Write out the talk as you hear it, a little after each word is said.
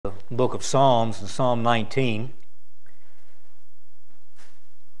book of Psalms, in Psalm 19.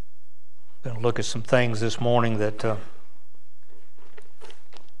 I'm going to look at some things this morning that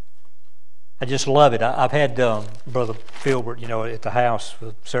I just love it. I've had Brother Filbert, at the house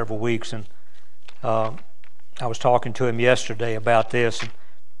for several weeks, and I was talking to him yesterday about this. And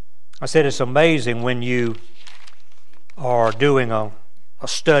I said it's amazing when you are doing a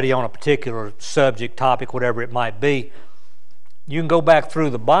study on a particular subject, topic, whatever it might be. You can go back through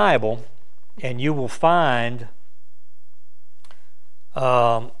the Bible and you will find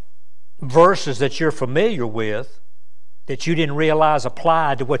verses that you're familiar with that you didn't realize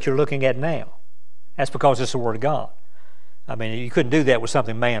applied to what you're looking at now. That's because it's the Word of God. I mean, you couldn't do that with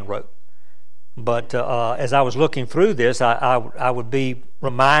something man wrote. But as I was looking through this, I would be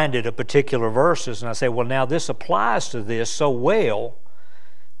reminded of particular verses, and I say, well, now this applies to this so well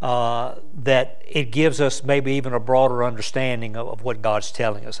that it gives us maybe even a broader understanding of what God's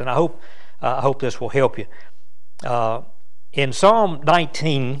telling us. And I hope this will help you. In Psalm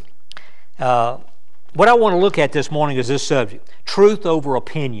 19, what I want to look at this morning is this subject: truth over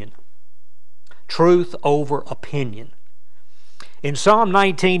opinion. Truth over opinion. In Psalm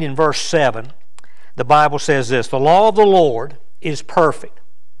 19 in verse 7, the Bible says this: the law of the Lord is perfect,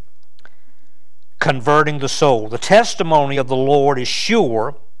 converting the soul. The testimony of the Lord is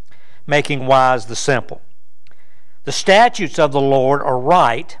sure, making wise the simple. The statutes of the Lord are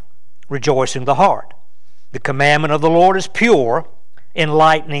right, rejoicing the heart. The commandment of the Lord is pure,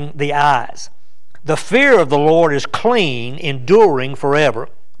 enlightening the eyes. The fear of the Lord is clean, enduring forever.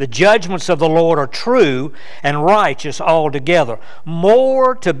 The judgments of the Lord are true and righteous altogether.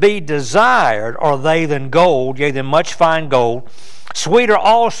 More to be desired are they than gold, yea, than much fine gold, sweeter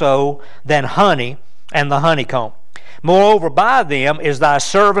also than honey and the honeycomb. Moreover, by them is thy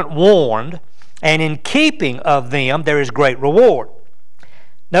servant warned, and in keeping of them there is great reward.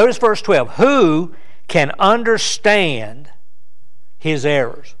 Notice verse 12. Who can understand his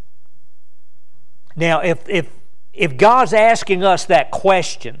errors? Now, if God's asking us that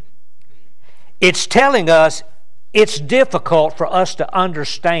question, it's telling us it's difficult for us to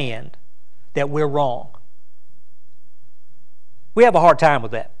understand that we're wrong. We have a hard time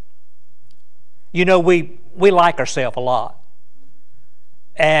with that. We like ourselves a lot.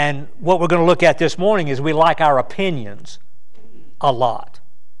 And what we're going to look at this morning is we like our opinions a lot.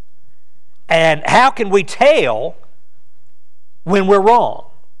 And how can we tell when we're wrong?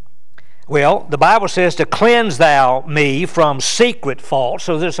 Well, the Bible says to cleanse thou me from secret faults.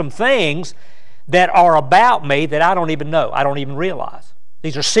 So there's some things that are about me that I don't even know. I don't even realize.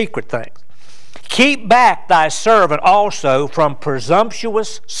 These are secret things. Keep back thy servant also from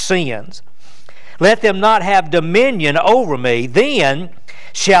presumptuous sins. Let them not have dominion over me. Then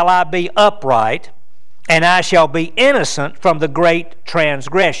shall I be upright, and I shall be innocent from the great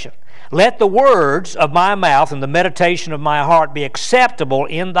transgression. Let the words of my mouth and the meditation of my heart be acceptable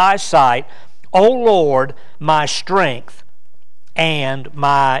in thy sight, O Lord, my strength and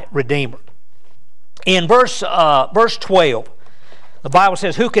my Redeemer. In verse 12, the Bible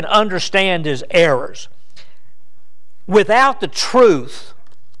says, who can understand his errors? Without the truth,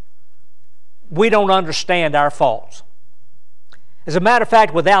 we don't understand our faults. As a matter of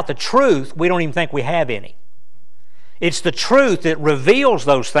fact, without the truth, we don't even think we have any. It's the truth that reveals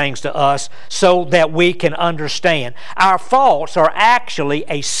those things to us so that we can understand. Our faults are actually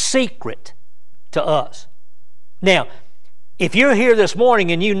a secret to us. Now, if you're here this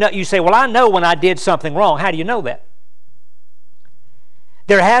morning and you say, well, I know when I did something wrong. How do you know that?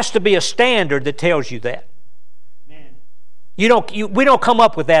 There has to be a standard that tells you that. Amen. We don't come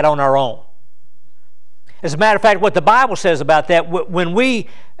up with that on our own. As a matter of fact, what the Bible says about that, when we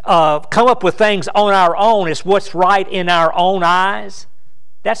come up with things on our own, it's what's right in our own eyes.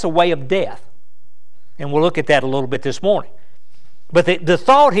 That's a way of death. And we'll look at that a little bit this morning. But the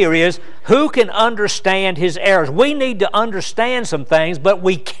thought here is, who can understand his errors? We need to understand some things, but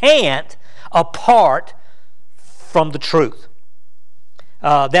we can't apart from the truth.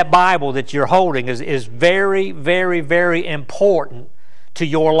 That Bible that you're holding is very, very, very important to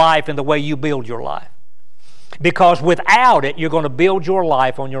your life and the way you build your life. Because without it, you're going to build your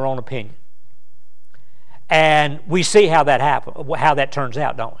life on your own opinion. And we see how that happens, how that turns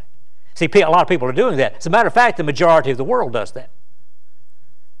out, don't we? See, a lot of people are doing that. As a matter of fact, the majority of the world does that.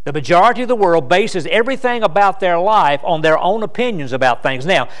 The majority of the world bases everything about their life on their own opinions about things.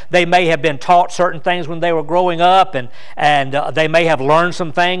 Now, they may have been taught certain things when they were growing up, and they may have learned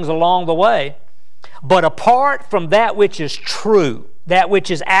some things along the way. But apart from that which is true, that which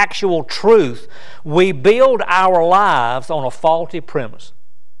is actual truth, we build our lives on a faulty premise.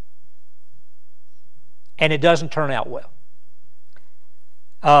 And it doesn't turn out well.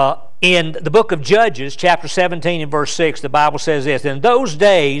 In the book of Judges, chapter 17 and verse 6, the Bible says this, "In those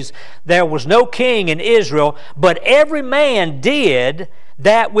days there was no king in Israel, but every man did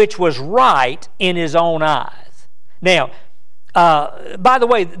that which was right in his own eyes." Now, by the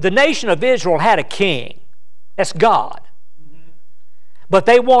way, the nation of Israel had a king. That's God. But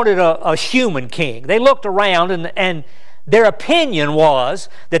they wanted a human king. They looked around and their opinion was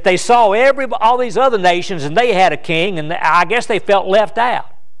that they saw all these other nations and they had a king, and I guess they felt left out.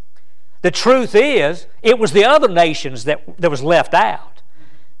 The truth is, it was the other nations that was left out,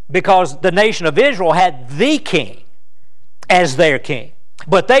 because the nation of Israel had the king as their king.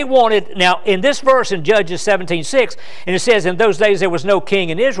 But they wanted, now in this verse in Judges 17:6, and it says, "In those days there was no king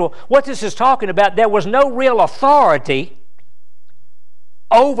in Israel," what this is talking about, there was no real authority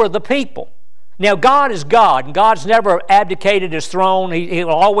over the people. Now God is God, and God's never abdicated his throne. He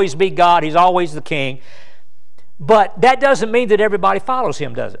will always be God. He's always the king. But that doesn't mean that everybody follows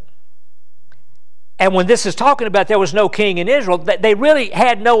him, does it? And when this is talking about there was no king in Israel, they really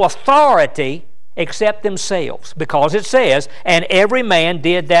had no authority except themselves, because it says, "And every man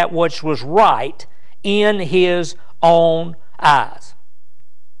did that which was right in his own eyes."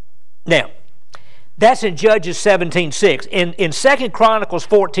 Now, that's in Judges 17:6. In 2 Chronicles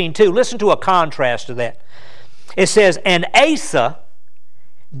 14:2, listen to a contrast to that. It says, "And Asa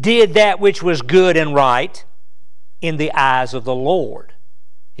did that which was good and right in the eyes of the Lord,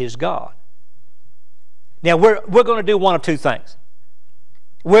 his God." Now, we're going to do one of two things.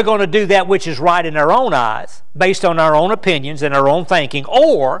 We're going to do that which is right in our own eyes, based on our own opinions and our own thinking,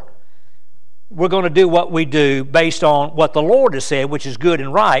 or we're going to do what we do based on what the Lord has said, which is good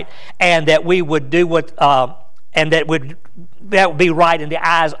and right, and that we would do and that would be right in the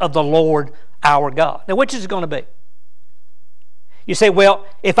eyes of the Lord our God. Now, which is it going to be? You say, well,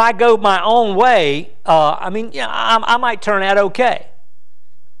 if I go my own way, I might turn out okay.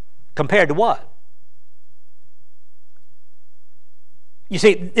 Compared to what? You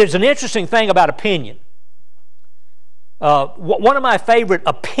see, there's an interesting thing about opinion. One of my favorite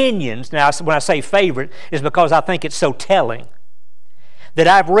opinions, now when I say favorite, is because I think it's so telling, that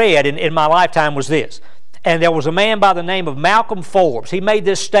I've read in my lifetime was this. And there was a man by the name of Malcolm Forbes. He made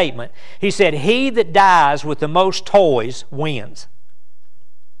this statement. He said, "He that dies with the most toys wins."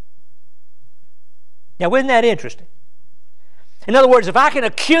 Now, isn't that interesting? In other words, if I can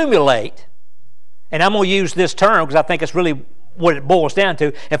accumulate, and I'm going to use this term because I think it's really what it boils down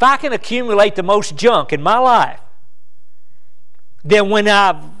to, if I can accumulate the most junk in my life, then when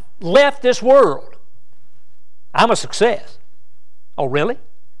I've left this world, I'm a success. Oh, really?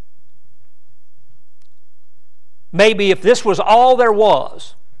 Maybe if this was all there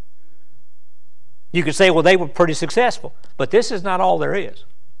was, you could say, well, they were pretty successful. But this is not all there is.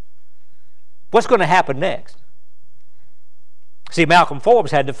 What's going to happen next? See, Malcolm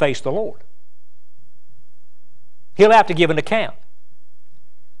Forbes had to face the Lord. He'll have to give an account.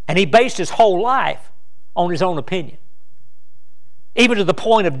 And he based his whole life on his own opinion, even to the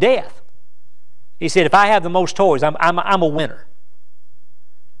point of death. He said, if I have the most toys, I'm a winner.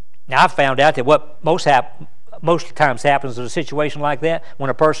 Now, I've found out that what most times happens in a situation like that, when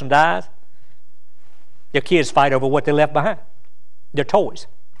a person dies, their kids fight over what they left behind, their toys.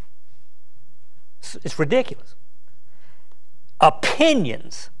 It's ridiculous.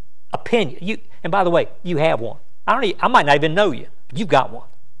 Opinions. And by the way, you have one. I might not even know you, but you've got one.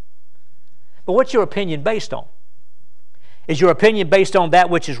 But what's your opinion based on? Is your opinion based on that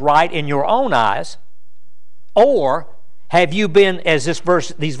which is right in your own eyes? Or have you been, as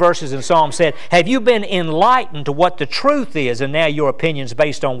these verses in Psalm said, have you been enlightened to what the truth is, and now your opinion's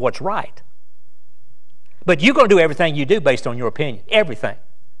based on what's right? But you're going to do everything you do based on your opinion. Everything.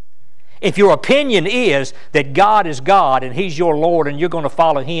 If your opinion is that God is God and He's your Lord and you're going to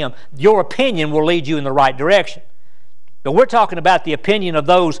follow Him, your opinion will lead you in the right direction. But we're talking about the opinion of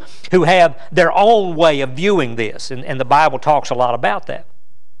those who have their own way of viewing this, and the Bible talks a lot about that.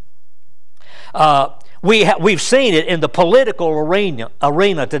 We've seen it in the political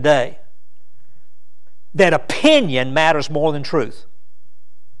arena today, that opinion matters more than truth.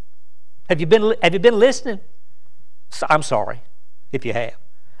 Have you been listening? I'm sorry if you have.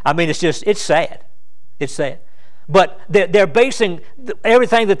 I mean, it's sad. It's sad. But they're basing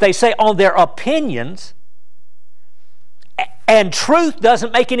everything that they say on their opinions, and truth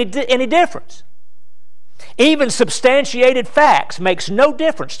doesn't make any difference. Even substantiated facts makes no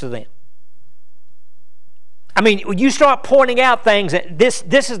difference to them. I mean, when you start pointing out things that this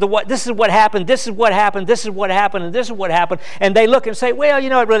is what happened, this is what happened, this is what happened, and this is what happened, and they look and say, well, you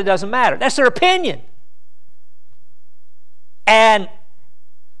know, it really doesn't matter. That's their opinion. And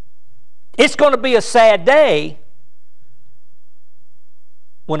it's going to be a sad day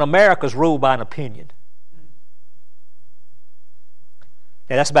when America's ruled by an opinion.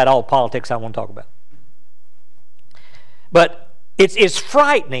 Now, that's about all politics I want to talk about. But it's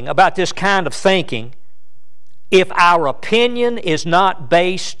frightening about this kind of thinking if our opinion is not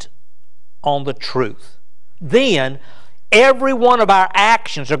based on the truth. Then every one of our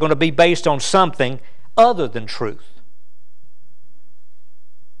actions are going to be based on something other than truth.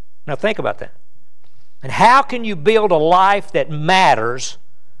 Now think about that. And how can you build a life that matters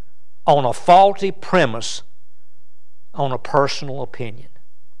on a faulty premise, on a personal opinion?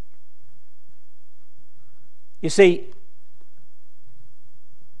 You see,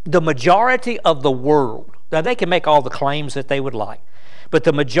 the majority of the world, now they can make all the claims that they would like, but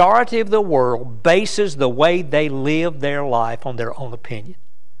the majority of the world bases the way they live their life on their own opinion.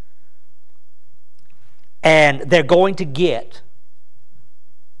 And they're going to get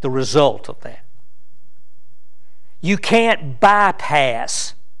the result of that. You can't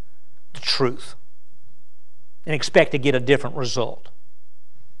bypass the truth and expect to get a different result.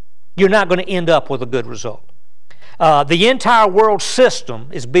 You're not going to end up with a good result. The entire world system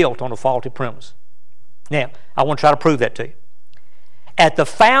is built on a faulty premise. Now, I want to try to prove that to you. At the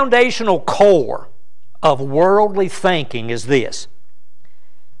foundational core of worldly thinking is this: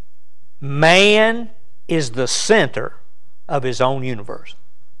 man is the center of his own universe.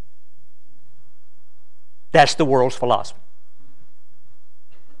 That's the world's philosophy.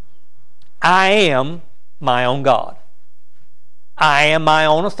 I am my own God. I am my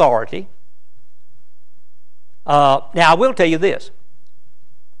own authority. Now, I will tell you this.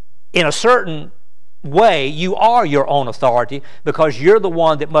 In a certain way, you are your own authority because you're the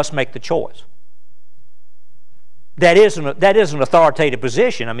one that must make the choice. That is an authoritative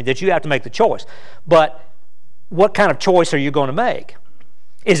position. I mean, that you have to make the choice. But what kind of choice are you going to make?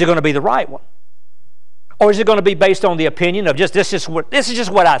 Is it going to be the right one? Or is it going to be based on the opinion of just this is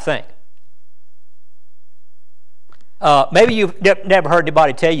just what I think? Maybe you've never heard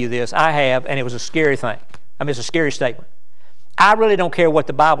anybody tell you this. I have, and it was a scary thing. I mean, it's a scary statement. I really don't care what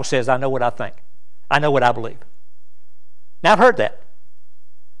the Bible says. I know what I think. I know what I believe. Now, I've heard that.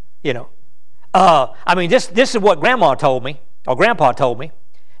 You know. I mean, this is what Grandma told me, or Grandpa told me,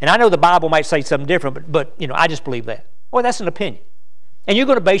 and I know the Bible might say something different, but you know, I just believe that. Well, that's an opinion. And you're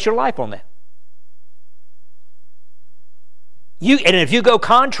going to base your life on that. And if you go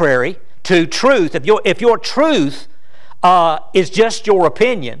contrary to truth, if your truth is just your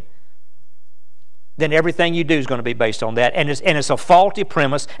opinion, then everything you do is going to be based on that. And it's a faulty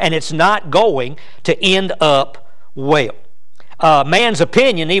premise, and it's not going to end up well. Man's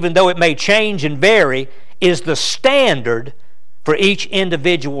opinion, even though it may change and vary, is the standard for each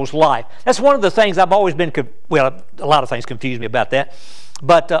individual's life. That's one of the things I've always been, well, a lot of things confuse me about that.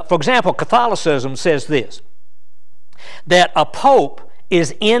 But, for example, Catholicism says this, that a pope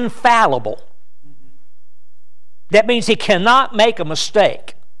is infallible. That means he cannot make a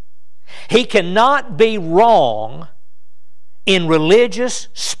mistake. He cannot be wrong in religious,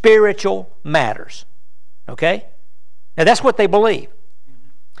 spiritual matters. Okay? Now that's what they believe.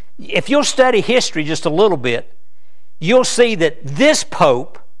 If you'll study history just a little bit, you'll see that this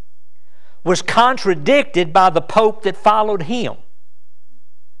pope was contradicted by the pope that followed him.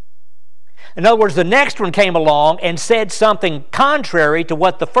 In other words, the next one came along and said something contrary to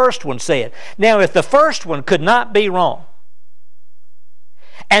what the first one said. Now, if the first one could not be wrong,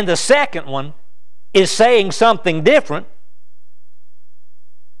 and the second one is saying something different,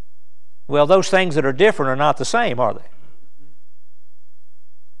 well, those things that are different are not the same, are they?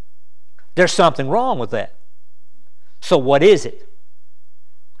 There's something wrong with that. So what is it?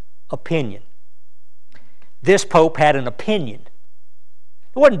 Opinion. This pope had an opinion.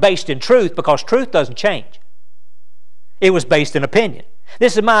 It wasn't based in truth, because truth doesn't change. It was based in opinion.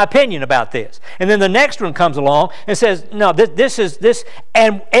 This is my opinion about this. And then the next one comes along and says, no, this is this.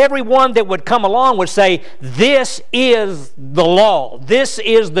 And everyone that would come along would say, this is the law. This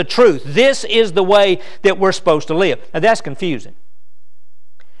is the truth. This is the way that we're supposed to live. Now that's confusing.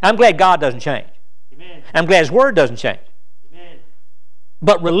 I'm glad God doesn't change. Amen. I'm glad His Word doesn't change. Amen.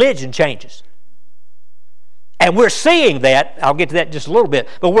 But religion changes. And we're seeing that, I'll get to that in just a little bit,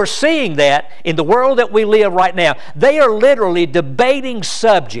 but we're seeing that in the world that we live right now. They are literally debating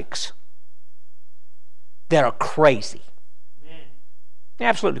subjects that are crazy. Amen.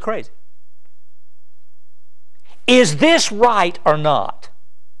 Absolutely crazy. Is this right or not?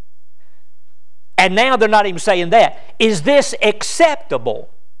 And now they're not even saying that. Is this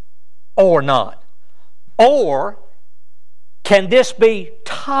acceptable or not? Or can this be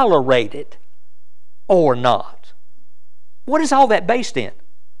tolerated or not? What is all that based in?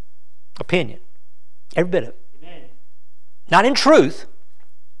 Opinion. Every bit of it. Amen. Not in truth.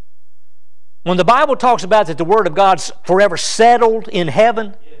 When the Bible talks about that the Word of God's forever settled in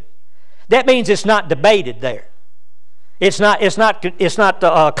heaven, that means it's not debated there. It's not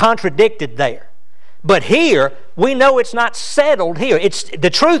contradicted there. But here, we know it's not settled here. The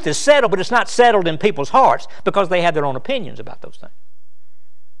truth is settled, but it's not settled in people's hearts because they have their own opinions about those things.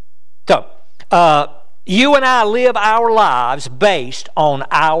 So, you and I live our lives based on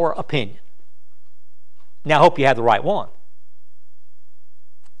our opinion. Now, I hope you have the right one.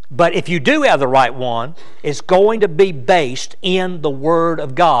 But if you do have the right one, it's going to be based in the Word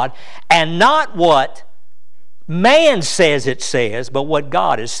of God and not what man says it says, but what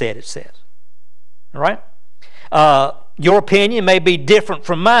God has said it says. All right? Your opinion may be different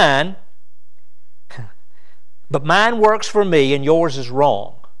from mine, but mine works for me and yours is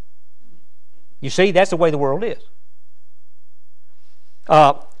wrong. You see, that's the way the world is.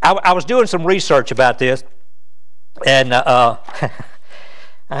 I was doing some research about this, and I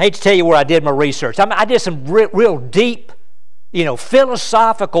hate to tell you where I did my research. I did some real deep,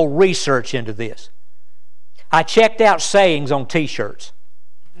 philosophical research into this. I checked out sayings on T-shirts.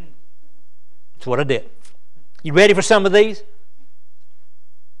 That's what I did. You ready for some of these?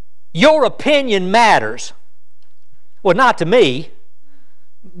 Your opinion matters. Well, not to me,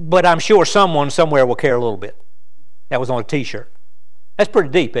 but I'm sure someone somewhere will care a little bit. That was on a T-shirt. That's pretty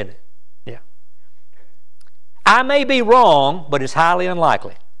deep, isn't it? Yeah. I may be wrong, but it's highly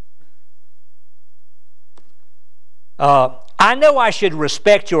unlikely. I know I should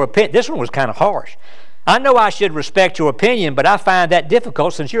respect your opinion. This one was kind of harsh. I know I should respect your opinion, but I find that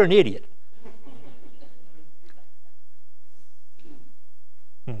difficult since you're an idiot.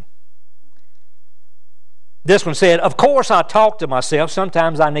 This one said, of course I talk to myself.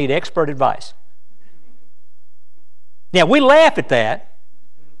 Sometimes I need expert advice. Now, we laugh at that,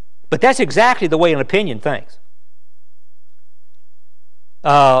 but that's exactly the way an opinion thinks.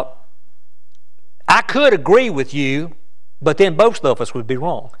 I could agree with you, but then both of us would be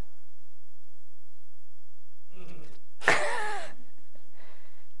wrong.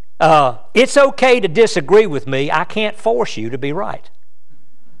 It's okay to disagree with me. I can't force you to be right.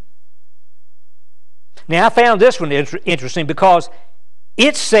 Now, I found this one interesting because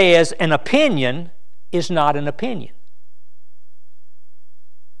it says an opinion is not an opinion.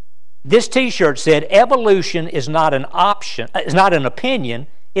 This T-shirt said evolution is not an option, it's not an opinion,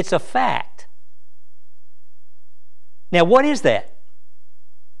 it's a fact. Now, what is that?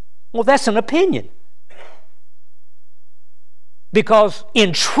 Well, that's an opinion. Because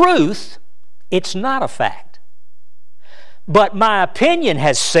in truth, it's not a fact. But my opinion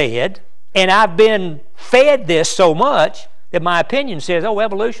has said, and I've been fed this so much, that my opinion says, oh,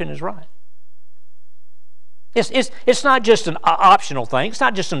 evolution is right. It's not just an optional thing. It's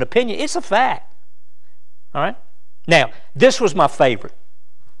not just an opinion. It's a fact. All right? Now, this was my favorite.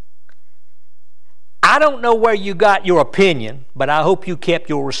 I don't know where you got your opinion, but I hope you kept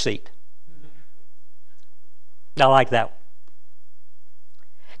your receipt. I like that one.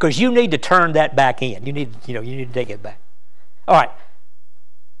 Because you need to turn that back in. You need to take it back. All right.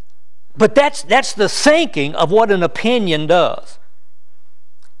 But that's the thinking of what an opinion does.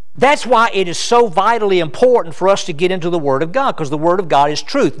 That's why it is so vitally important for us to get into the Word of God, because the Word of God is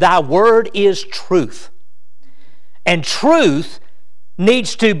truth. Thy Word is truth. And truth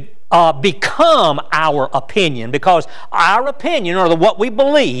needs to become our opinion, because our opinion, or what we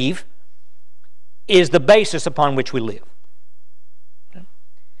believe, is the basis upon which we live.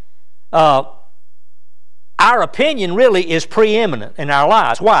 Our opinion really is preeminent in our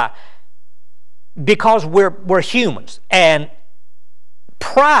lives. Why? Because we're humans, and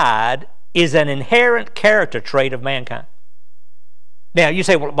pride is an inherent character trait of mankind. Now, you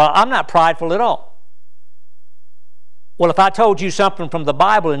say, well, I'm not prideful at all. Well, if I told you something from the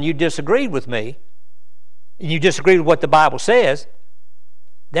Bible and you disagreed with me, and you disagreed with what the Bible says,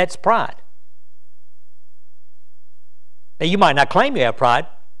 that's pride. Now, you might not claim you have pride.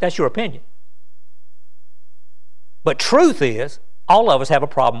 That's your opinion. But truth is, all of us have a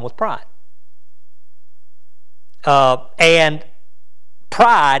problem with pride. And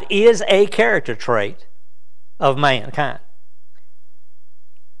pride is a character trait of mankind.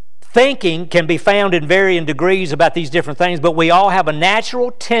 Thinking can be found in varying degrees about these different things, but we all have a natural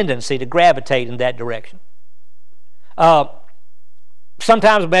tendency to gravitate in that direction.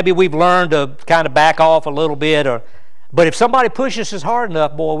 Sometimes maybe we've learned to kind of back off a little bit, but if somebody pushes us hard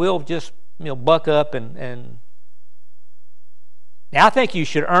enough, boy, we'll just buck up and Now, I think you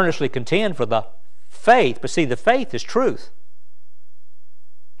should earnestly contend for the faith, but see, the faith is truth.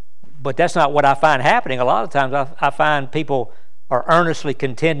 But that's not what I find happening. A lot of times I find people are earnestly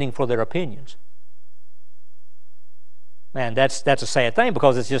contending for their opinions. Man, that's a sad thing,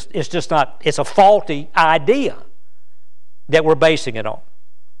 because it's just not, it's a faulty idea that we're basing it on.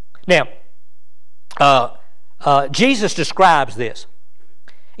 Now, Jesus describes this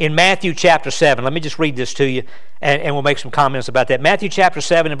in Matthew chapter 7. Let me just read this to you, and we'll make some comments about that. Matthew chapter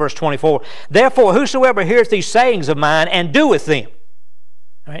 7 and verse 24. Therefore, whosoever heareth these sayings of mine and doeth them.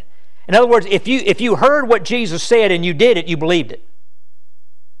 All right? In other words, if you heard what Jesus said and you did it, you believed it.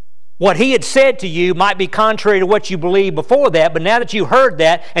 What he had said to you might be contrary to what you believed before that, but now that you heard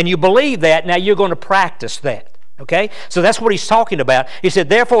that and you believe that, now you're going to practice that. Okay? So that's what he's talking about. He said,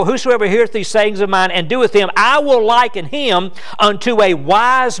 therefore, whosoever heareth these sayings of mine and doeth them, I will liken him unto a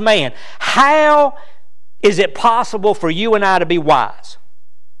wise man. How is it possible for you and I to be wise?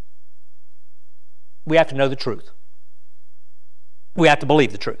 We have to know the truth. We have to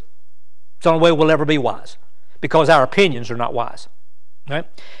believe the truth. It's the only way we'll ever be wise, because our opinions are not wise. Right?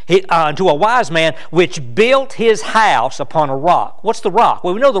 To a wise man which built his house upon a rock. What's the rock?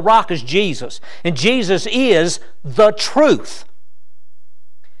 Well, we know the rock is Jesus, and Jesus is the truth.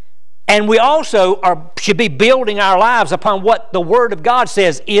 And we also should be building our lives upon what the Word of God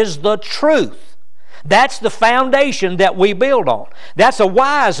says is the truth. That's the foundation that we build on. That's a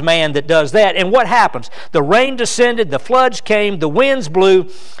wise man that does that. And what happens? The rain descended, the floods came, the winds blew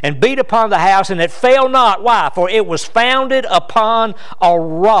and beat upon the house, and it fell not. Why? For it was founded upon a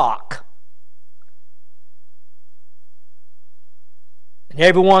rock. And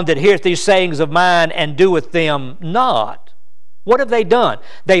everyone that heareth these sayings of mine and doeth them not. What have they done?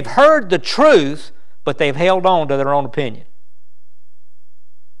 They've heard the truth, but they've held on to their own opinion.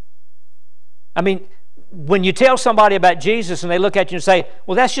 I mean, when you tell somebody about Jesus and they look at you and say,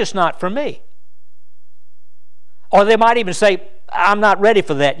 well, that's just not for me. Or they might even say, I'm not ready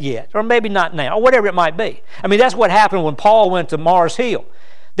for that yet, or maybe not now, or whatever it might be. I mean, that's what happened when Paul went to Mars Hill.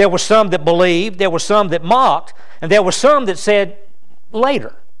 There were some that believed, there were some that mocked, and there were some that said,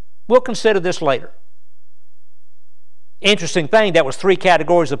 later. We'll consider this later. Interesting thing, that was 3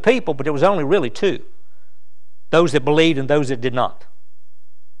 categories of people, but there was only really 2. Those that believed and those that did not.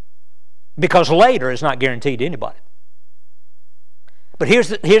 Because later is not guaranteed to anybody. But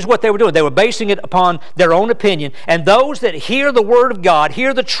here's what they were doing. They were basing it upon their own opinion. And those that hear the Word of God,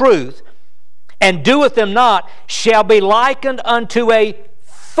 hear the truth, and doeth them not, shall be likened unto a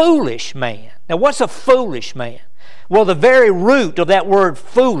foolish man. Now, what's a foolish man? Well, the very root of that word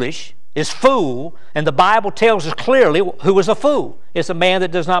foolish is fool, and the Bible tells us clearly who is a fool. It's a man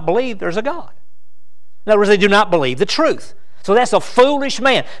that does not believe there's a God. In other words, they do not believe the truth. So that's a foolish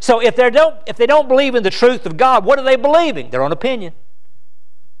man. So if they don't believe in the truth of God, what are they believing? Their own opinion.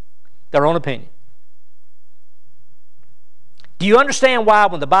 Their own opinion. Do you understand why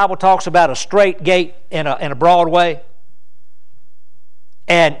when the Bible talks about a straight gate and a broad way?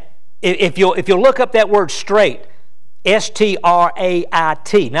 And if you'll look up that word straight,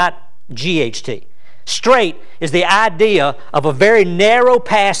 S-T-R-A-I-T, not G-H-T. Straight is the idea of a very narrow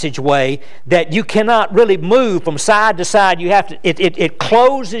passageway that you cannot really move from side to side. You have to. It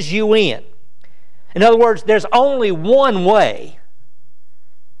closes you in. In other words, there's only one way.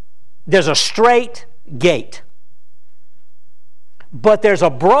 There's a straight gate. But there's a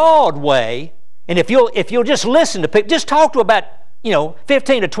broad way, and if you'll just listen to people, just talk to about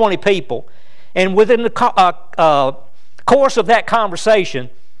 15 to 20 people, and within the course of that conversation,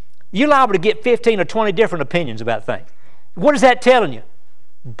 you're liable to get 15 or 20 different opinions about things. What is that telling you?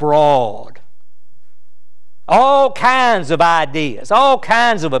 Broad. All kinds of ideas, all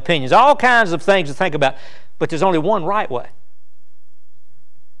kinds of opinions, all kinds of things to think about, but there's only one right way.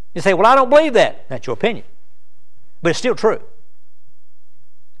 You say, well, I don't believe that. That's your opinion. But it's still true.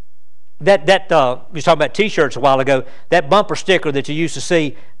 You were talking about T-shirts a while ago, that bumper sticker that you used to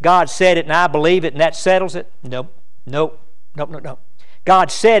see, God said it and I believe it and that settles it. Nope.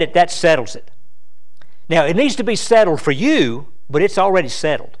 God said it, that settles it. Now, it needs to be settled for you, but it's already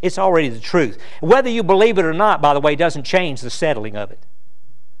settled. It's already the truth. Whether you believe it or not, by the way, doesn't change the settling of it.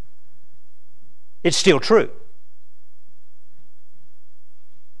 It's still true.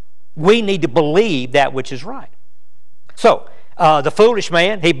 We need to believe that which is right. So, the foolish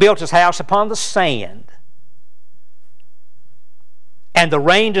man, he built his house upon the sand. And the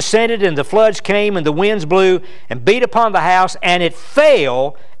rain descended, and the floods came, and the winds blew, and beat upon the house, and it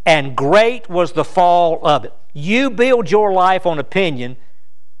fell, and great was the fall of it. You build your life on opinion,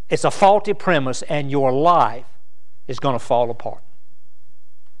 it's a faulty premise, and your life is going to fall apart.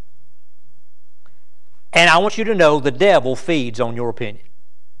 And I want you to know the devil feeds on your opinion.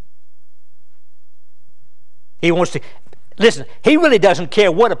 He wants to... Listen, he really doesn't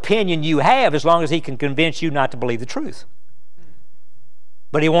care what opinion you have as long as he can convince you not to believe the truth.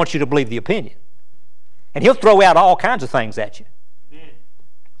 But he wants you to believe the opinion. And he'll throw out all kinds of things at you. Amen.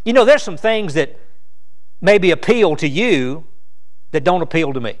 You know, there's some things that maybe appeal to you that don't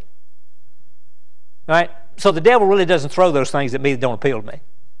appeal to me. All right? So the devil really doesn't throw those things at me that don't appeal to me.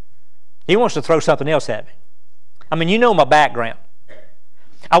 He wants to throw something else at me. I mean, you know my background.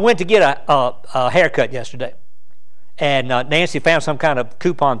 I went to get a haircut yesterday. And Nancy found some kind of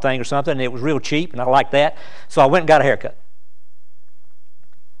coupon thing or something, and it was real cheap, and I liked that. So I went and got a haircut.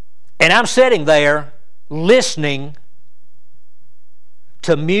 And I'm sitting there listening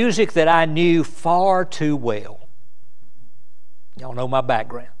to music that I knew far too well. Y'all know my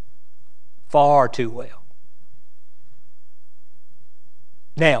background. Far too well.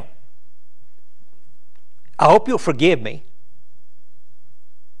 Now, I hope you'll forgive me,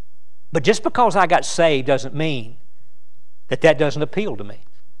 but just because I got saved doesn't mean that doesn't appeal to me.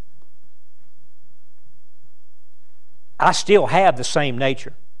 I still have the same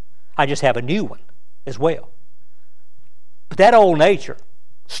nature. I just have a new one as well. But that old nature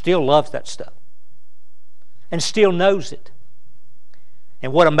still loves that stuff and still knows it.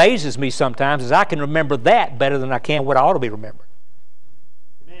 And what amazes me sometimes is I can remember that better than I can what I ought to be remembered.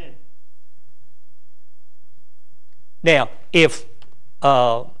 Amen. Now, if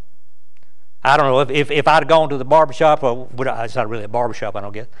I don't know, if I'd gone to the barbershop, or it's not really a barbershop, I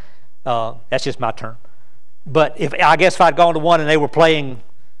don't guess. That's just my term. But if I'd gone to one and they were playing,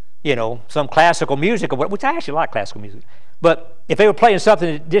 you know, some classical music, which I actually like classical music, but if they were playing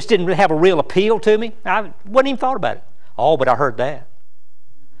something that just didn't have a real appeal to me, I wouldn't even thought about it. Oh, but I heard that.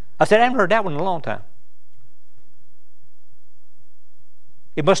 I said, I haven't heard that one in a long time.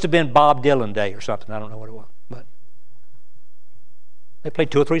 It must have been Bob Dylan Day or something. I don't know what it was. But they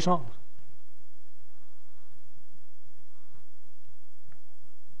played 2 or 3 songs.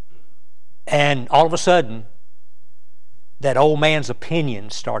 And all of a sudden, that old man's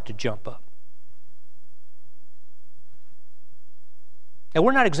opinions start to jump up. And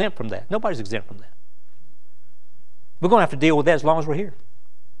we're not exempt from that. Nobody's exempt from that. We're going to have to deal with that as long as we're here.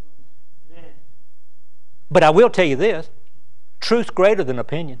 Amen. But I will tell you this. Truth's greater than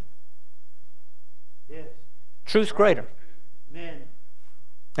opinion. Yes. Truth's greater. Amen.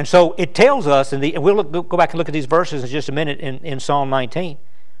 And so it tells us, and we'll go back and look at these verses in just a minute in Psalm 19.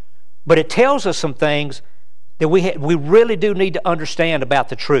 But it tells us some things that we really do need to understand about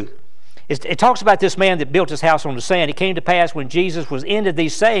the truth. It talks about this man that built his house on the sand. It came to pass when Jesus was ended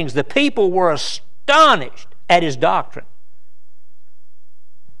these sayings, the people were astonished at his doctrine.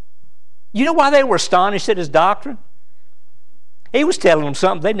 You know why they were astonished at his doctrine? He was telling them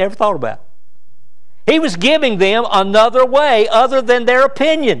something they never thought about. He was giving them another way other than their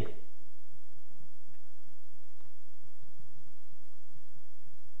opinion.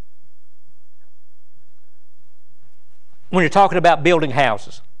 When you're talking about building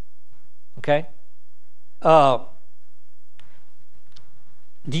houses, okay? Do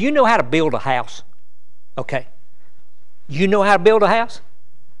you know how to build a house? Okay. You know how to build a house?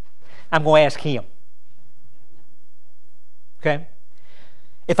 I'm going to ask him. Okay?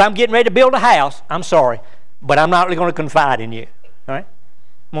 If I'm getting ready to build a house, I'm sorry, but I'm not really going to confide in you. All right?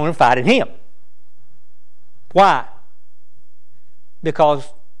 I'm going to confide in him. Why?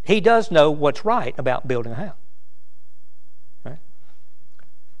 Because he does know what's right about building a house.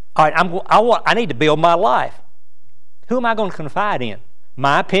 All right, I need to build my life. Who am I going to confide in?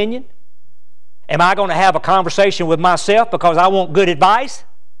 My opinion? Am I going to have a conversation with myself because I want good advice,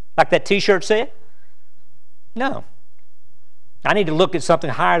 like that T-shirt said? No. I need to look at something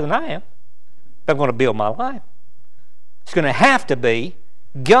higher than I am if I'm going to build my life. It's going to have to be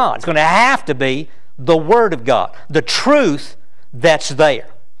God. It's going to have to be the Word of God, the truth that's there.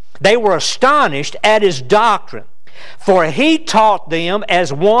 They were astonished at his doctrine. For he taught them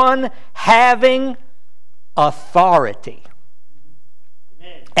as one having authority,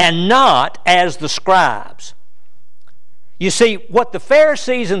 Amen. And not as the scribes. You see, what the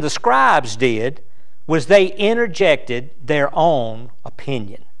Pharisees and the scribes did was they interjected their own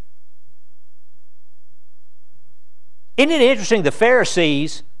opinion. Isn't it interesting? The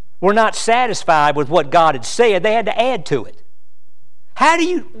Pharisees were not satisfied with what God had said. They had to add to it.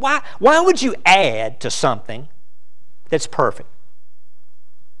 Why would you add to something that's perfect?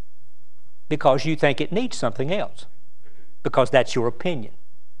 Because you think it needs something else. Because that's your opinion.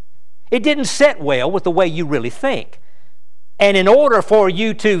 It didn't sit well with the way you really think. And in order for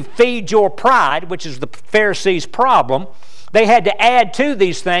you to feed your pride, which is the Pharisees' problem, they had to add to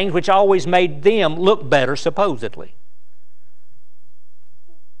these things which always made them look better, supposedly.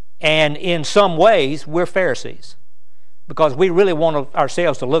 And in some ways, we're Pharisees. Because we really want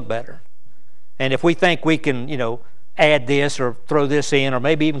ourselves to look better. And if we think we can, add this or throw this in or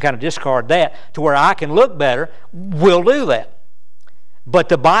maybe even kind of discard that to where I can look better, we'll do that. But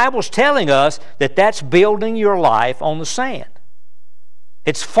the Bible's telling us that that's building your life on the sand.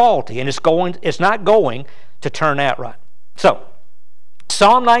 It's faulty, and it's not going to turn out right. So,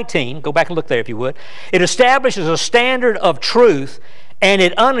 Psalm 19, go back and look there if you would. It establishes a standard of truth, and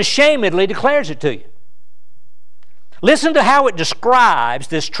it unashamedly declares it to you. Listen to how it describes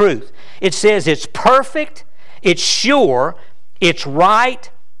this truth. It says it's perfect, it's sure, it's right,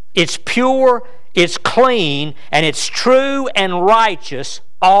 it's pure, it's clean, and it's true and righteous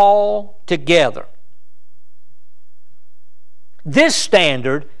all together. This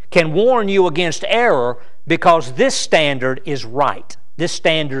standard can warn you against error because this standard is right. This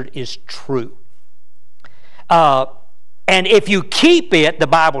standard is true. And if you keep it, the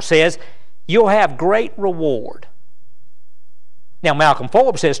Bible says, you'll have great reward. Now, Malcolm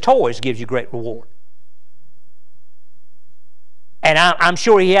Forbes says toys gives you great reward. And I'm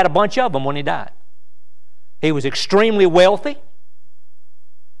sure he had a bunch of them when he died. He was extremely wealthy.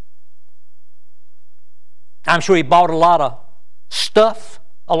 I'm sure he bought a lot of stuff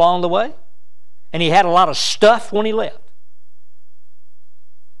along the way. And he had a lot of stuff when he left.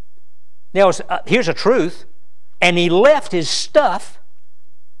 Now, here's a truth. And he left his stuff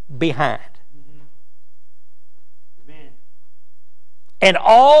behind. Amen. And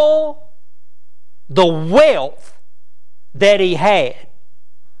all the wealth that he had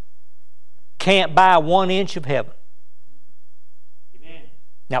can't buy 1 inch of heaven. Amen.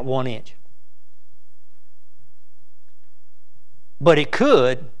 Not 1 inch. But it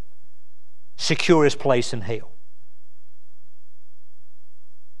could secure his place in hell.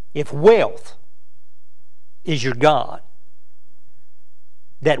 If wealth is your God,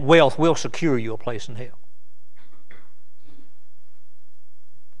 that wealth will secure you a place in hell.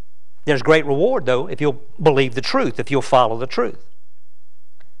 There's great reward, though, if you'll believe the truth, if you'll follow the truth.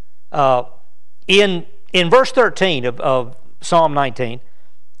 In verse 13 of Psalm 19,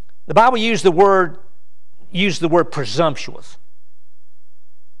 the Bible used the word presumptuous.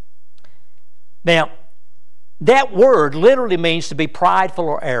 Now, that word literally means to be prideful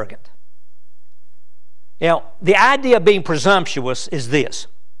or arrogant. Now, the idea of being presumptuous is this.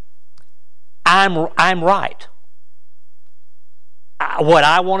 I'm right. What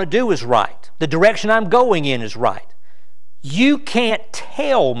I want to do is right. The direction I'm going in is right. You can't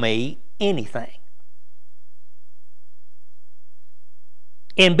tell me anything.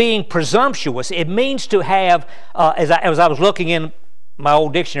 In being presumptuous, it means to have, as I was looking in my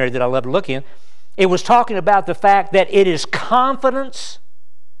old dictionary that I love to look in, it was talking about the fact that it is confidence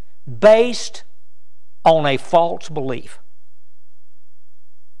based on a false belief.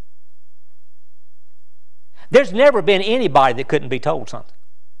 There's never been anybody that couldn't be told something.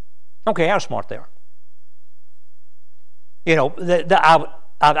 I don't care how smart they are. You know,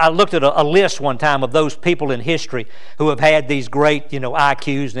 I looked at a list one time of those people in history who have had these great,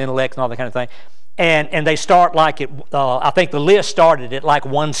 IQs and intellects and all that kind of thing. And they start like I think the list started at like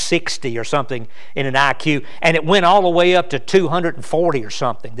 160 or something in an IQ, and it went all the way up to 240 or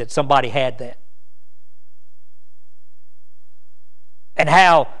something that somebody had that. And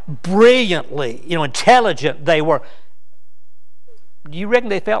how brilliantly, intelligent they were. Do you reckon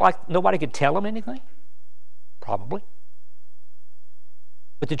they felt like nobody could tell them anything? Probably.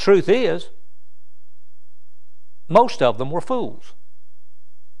 But the truth is, most of them were fools.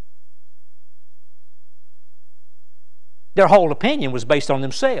 Their whole opinion was based on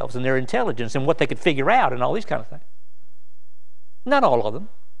themselves and their intelligence and what they could figure out and all these kind of things. Not all of them,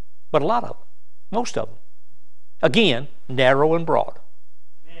 but a lot of them. Most of them. Again, narrow and broad.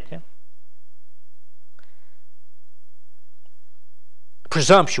 Okay?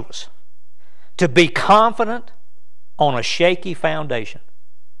 Presumptuous. To be confident on a shaky foundation.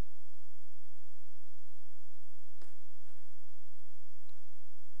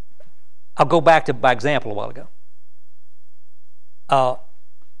 I'll go back to my example a while ago.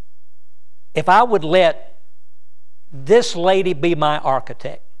 If I would let this lady be my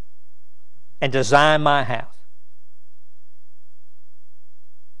architect and design my house,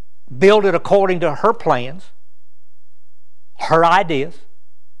 build it according to her plans, her ideas,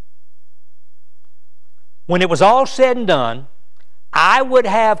 when it was all said and done, I would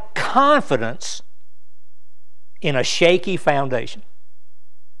have confidence in a shaky foundation.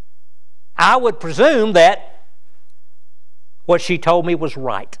 I would presume that what she told me was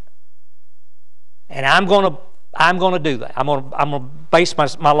right. And I'm going to do that. I'm going to base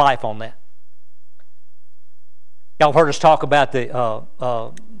my life on that. Y'all heard us talk about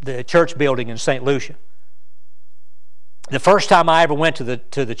the church building in St. Lucia. The first time I ever went to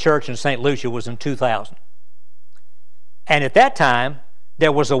the church in St. Lucia was in 2000. And at that time,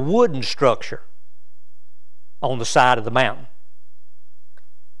 there was a wooden structure on the side of the mountain.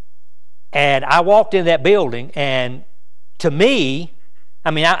 And I walked in that building, and to me,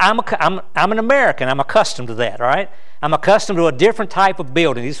 I mean, I'm an American. I'm accustomed to that, all right? I'm accustomed to a different type of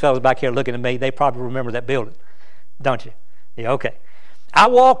building. These fellows back here looking at me, they probably remember that building, don't you? Yeah, okay. I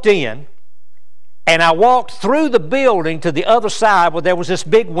walked in, and I walked through the building to the other side where there was this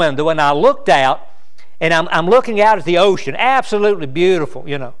big window, and I looked out, and I'm looking out at the ocean. Absolutely beautiful,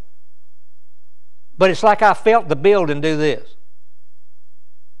 you know. But it's like I felt the building do this.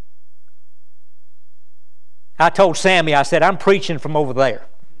 I told Sammy, I said, I'm preaching from over there.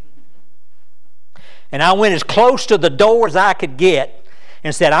 And I went as close to the door as I could get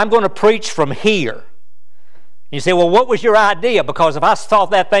and said, I'm going to preach from here. You say, well, what was your idea? Because if I saw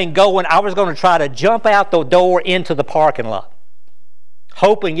that thing going, I was going to try to jump out the door into the parking lot,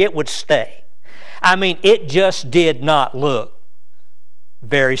 hoping it would stay. I mean, it just did not look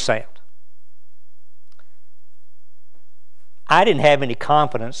very sound. I didn't have any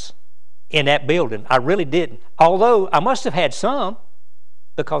confidence in that building. I really didn't. Although I must have had some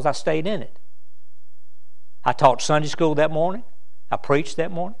because I stayed in it. I taught Sunday school that morning. I preached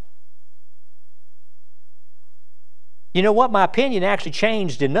that morning. You know what? My opinion actually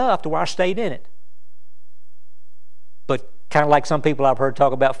changed enough to where I stayed in it. But kind of like some people I've heard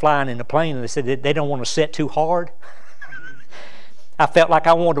talk about flying in a plane, and they said they don't want to set too hard. I felt like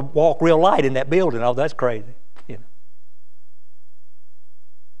I wanted to walk real light in that building. Oh, that's crazy. You know.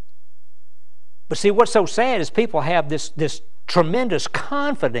 But see, what's so sad is people have this tremendous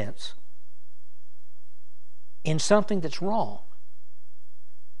confidence in something that's wrong.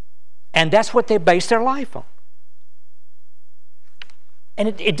 And that's what they base their life on.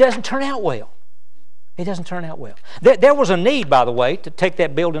 And it doesn't turn out well. It doesn't turn out well. There was a need, by the way, to take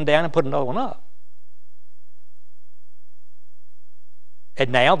that building down and put another one up.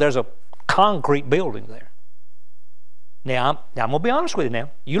 And now there's a concrete building there. Now, I'm going to be honest with you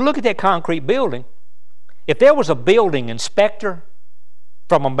now. You look at that concrete building, if there was a building inspector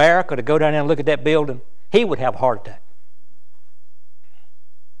from America to go down there and look at that building, he would have a heart attack.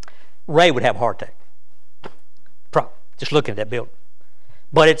 Ray would have a heart attack. Probably, just looking at that building.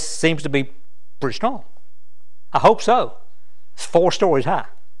 But it seems to be pretty strong. I hope so. It's 4 stories high.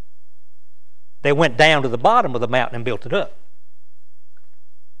 They went down to the bottom of the mountain and built it up.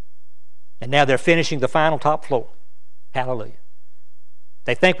 And now they're finishing the final top floor. Hallelujah.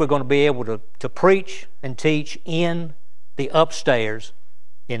 They think we're going to be able to preach and teach in the upstairs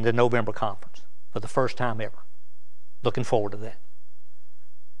in the November conference for the first time ever. Looking forward to that.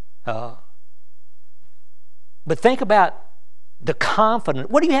 But think about the confidence.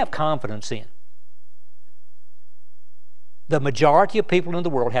 What do you have confidence in? The majority of people in the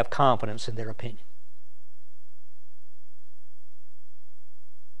world have confidence in their opinion.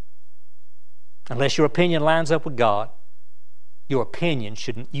 Unless your opinion lines up with God, your opinion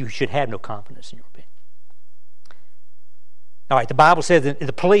you should have no confidence in your opinion. All right, the Bible says that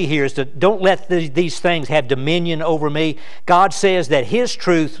the plea here is to don't let these things have dominion over me. God says that His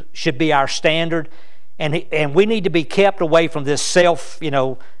truth should be our standard, and we need to be kept away from this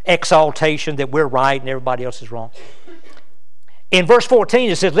self-exaltation that we're right and everybody else is wrong. In verse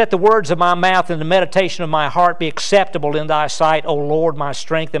 14 it says, let the words of my mouth and the meditation of my heart be acceptable in thy sight, O Lord, my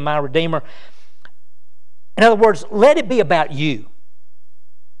strength and my Redeemer. In other words, let it be about you.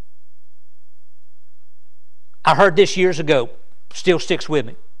 I heard this years ago, still sticks with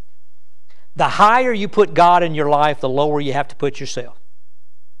me. The higher you put God in your life, the lower you have to put yourself.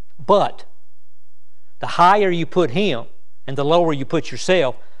 But the higher you put Him and the lower you put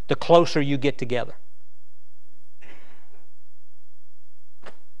yourself, the closer you get together.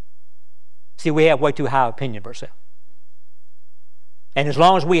 See, we have way too high opinion of ourselves. And as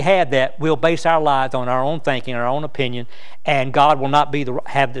long as we have that, we'll base our lives on our own thinking, our own opinion, and God will not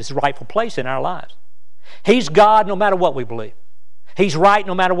have this rightful place in our lives. He's God no matter what we believe. He's right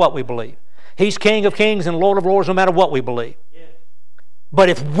no matter what we believe. He's King of kings and Lord of lords no matter what we believe. Yeah. But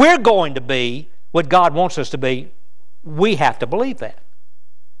if we're going to be what God wants us to be, we have to believe that.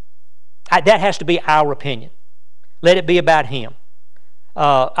 That has to be our opinion. Let it be about Him.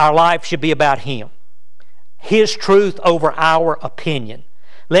 Our life should be about Him. His truth over our opinion.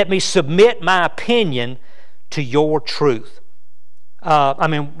 Let me submit my opinion to your truth.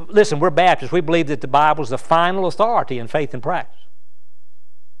 Listen, we're Baptists. We believe that the Bible is the final authority in faith and practice.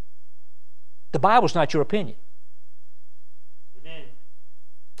 The Bible's not your opinion. Amen.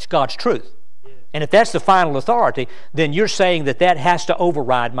 It's God's truth. Yeah. And if that's the final authority, then you're saying that has to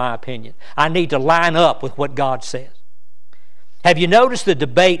override my opinion. I need to line up with what God says. Have you noticed the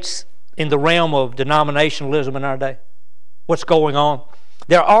debates in the realm of denominationalism in our day? what's going on.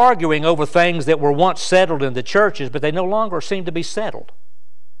 They're arguing over things that were once settled in the churches, but they no longer seem to be settled.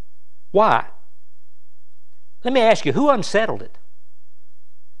 Why? Let me ask you, who unsettled it?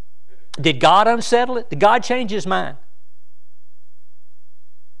 Did God unsettle it? Did God change His mind?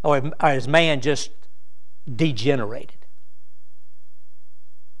 Or is man just degenerated?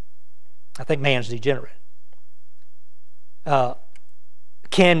 I think man's degenerate.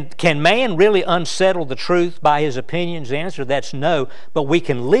 Can man really unsettle the truth by his opinions? The answer to that's no, but we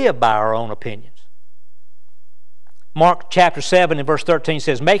can live by our own opinions. Mark chapter 7 and verse 13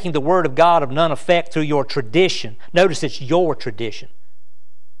 says, making the word of God of none effect through your tradition. Notice it's your tradition.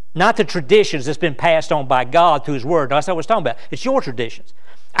 Not the traditions that's been passed on by God through His Word. That's not what it's talking about. It's your traditions,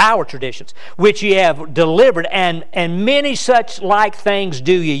 our traditions, which ye have delivered, and many such like things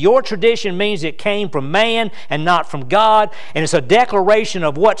do ye. Your tradition means it came from man and not from God, and it's a declaration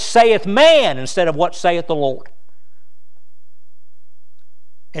of what saith man instead of what saith the Lord.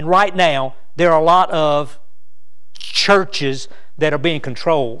 And right now, there are a lot of churches that are being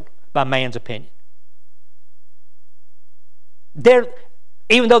controlled by man's opinion.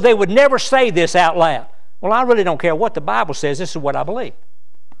 Even though they would never say this out loud. Well, I really don't care what the Bible says. This is what I believe.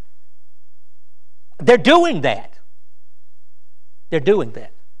 They're doing that. They're doing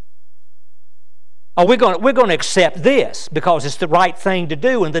that. Oh, we're going to accept this because it's the right thing to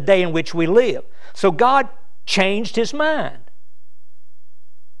do in the day in which we live. So God changed His mind.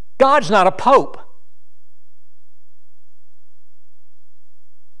 God's not a pope.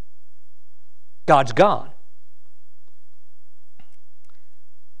 God's God.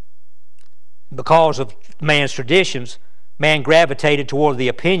 Because of man's traditions, man gravitated toward the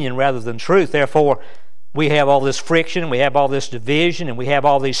opinion rather than truth. Therefore, we have all this friction, we have all this division, and we have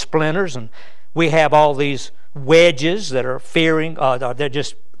all these splinters, and we have all these wedges that are fearing.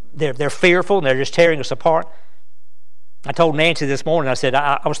 They're fearful, and they're just tearing us apart. I told Nancy this morning, I said,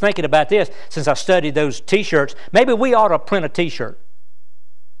 I was thinking about this since I studied those T-shirts. Maybe we ought to print a T-shirt.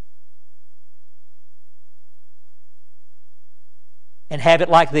 And have it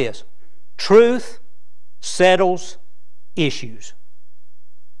like this. Truth settles issues.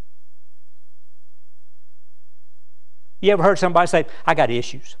 You ever heard somebody say, I got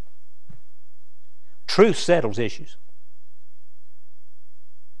issues? Truth settles issues.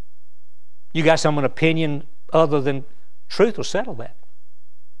 You got some opinion other than truth will settle that.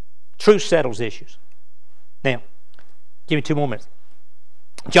 Truth settles issues. Now, give me 2 more minutes.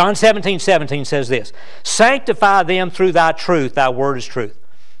 John 17:17 says this, sanctify them through thy truth, thy word is truth.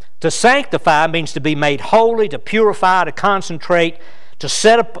 To sanctify means to be made holy, to purify, to concentrate,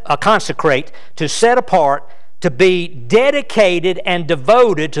 consecrate, to set apart, to be dedicated and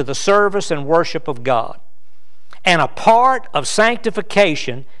devoted to the service and worship of God. And a part of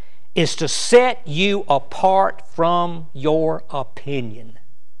sanctification is to set you apart from your opinion.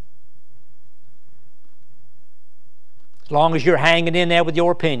 As long as you're hanging in there with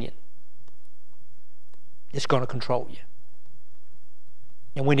your opinion, it's going to control you.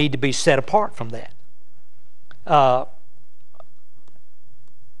 And we need to be set apart from that.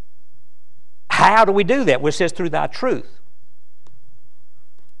 How do we do that? Well, it says through thy truth.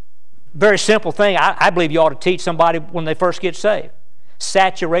 Very simple thing. I believe you ought to teach somebody when they first get saved.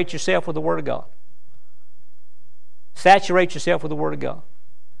 Saturate yourself with the Word of God. Saturate yourself with the Word of God.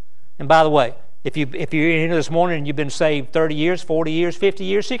 And by the way, if you're in here this morning and you've been saved 30 years, 40 years, 50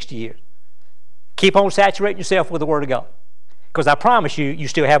 years, 60 years, keep on saturating yourself with the Word of God. Because I promise you, you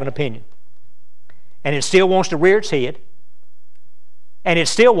still have an opinion. And it still wants to rear its head. And it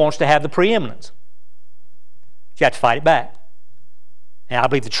still wants to have the preeminence. But you have to fight it back. And I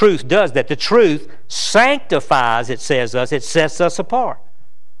believe the truth does that. The truth sanctifies, it says us. It sets us apart.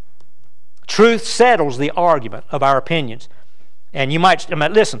 Truth settles the argument of our opinions. And you might,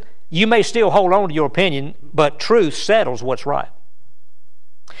 listen, you may still hold on to your opinion, but truth settles what's right.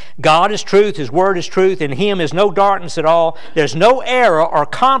 God is truth, His Word is truth, in Him is no darkness at all. There's no error or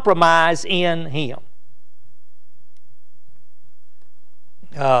compromise in Him.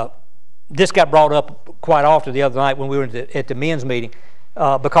 This got brought up quite often the other night when we were at the men's meeting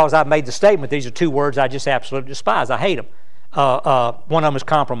because I made the statement, these are 2 words I just absolutely despise. I hate them. One of them is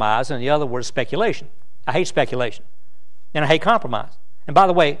compromise and the other word is speculation. I hate speculation. And I hate compromise. And by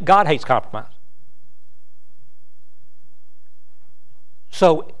the way, God hates compromise.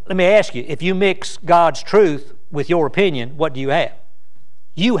 So let me ask you, if you mix God's truth with your opinion, what do you have?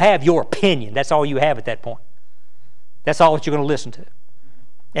 You have your opinion. That's all you have at that point. That's all that you're going to listen to.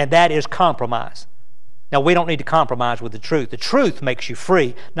 And that is compromise. Now, we don't need to compromise with the truth. The truth makes you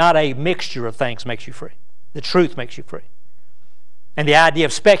free, not a mixture of things makes you free. The truth makes you free. And the idea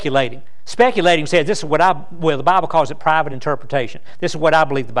of speculating. Speculating says, this is what the Bible calls it private interpretation. This is what I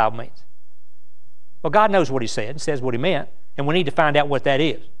believe the Bible means. Well, God knows what He said and says what He meant, and we need to find out what that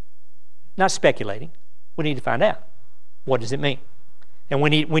is. Not speculating. We need to find out. What does it mean? And we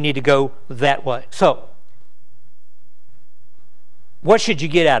need to go that way. So, what should you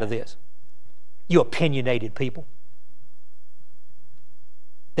get out of this? You opinionated people.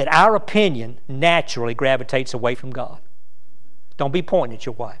 That our opinion naturally gravitates away from God. Don't be pointing at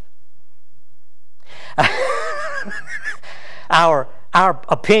your wife. Our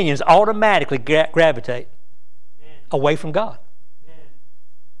opinions automatically gravitate away from God.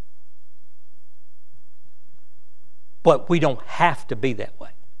 But we don't have to be that way.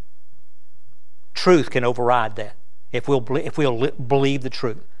 Truth can override that if we'll believe the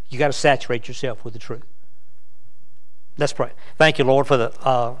truth. You got to saturate yourself with the truth. Let's pray. Thank you, Lord, for the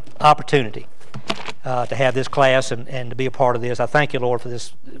opportunity to have this class and to be a part of this. I thank you, Lord, for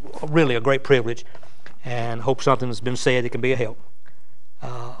this really a great privilege, and hope something that's been said that can be a help.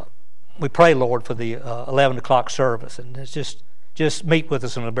 We pray, Lord, for the 11 o'clock service, and it's just meet with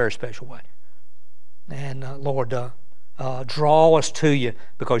us in a very special way. And Lord, draw us to you,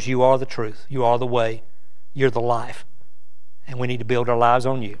 because you are the truth. You are the way. You're the life. And we need to build our lives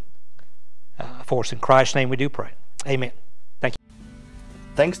on you. For us in Christ's name we do pray. Amen. Thank you.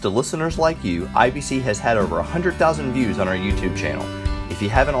 Thanks to listeners like you, IBC has had over 100,000 views on our YouTube channel. If you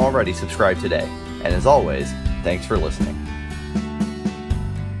haven't already, subscribe today. And as always, thanks for listening.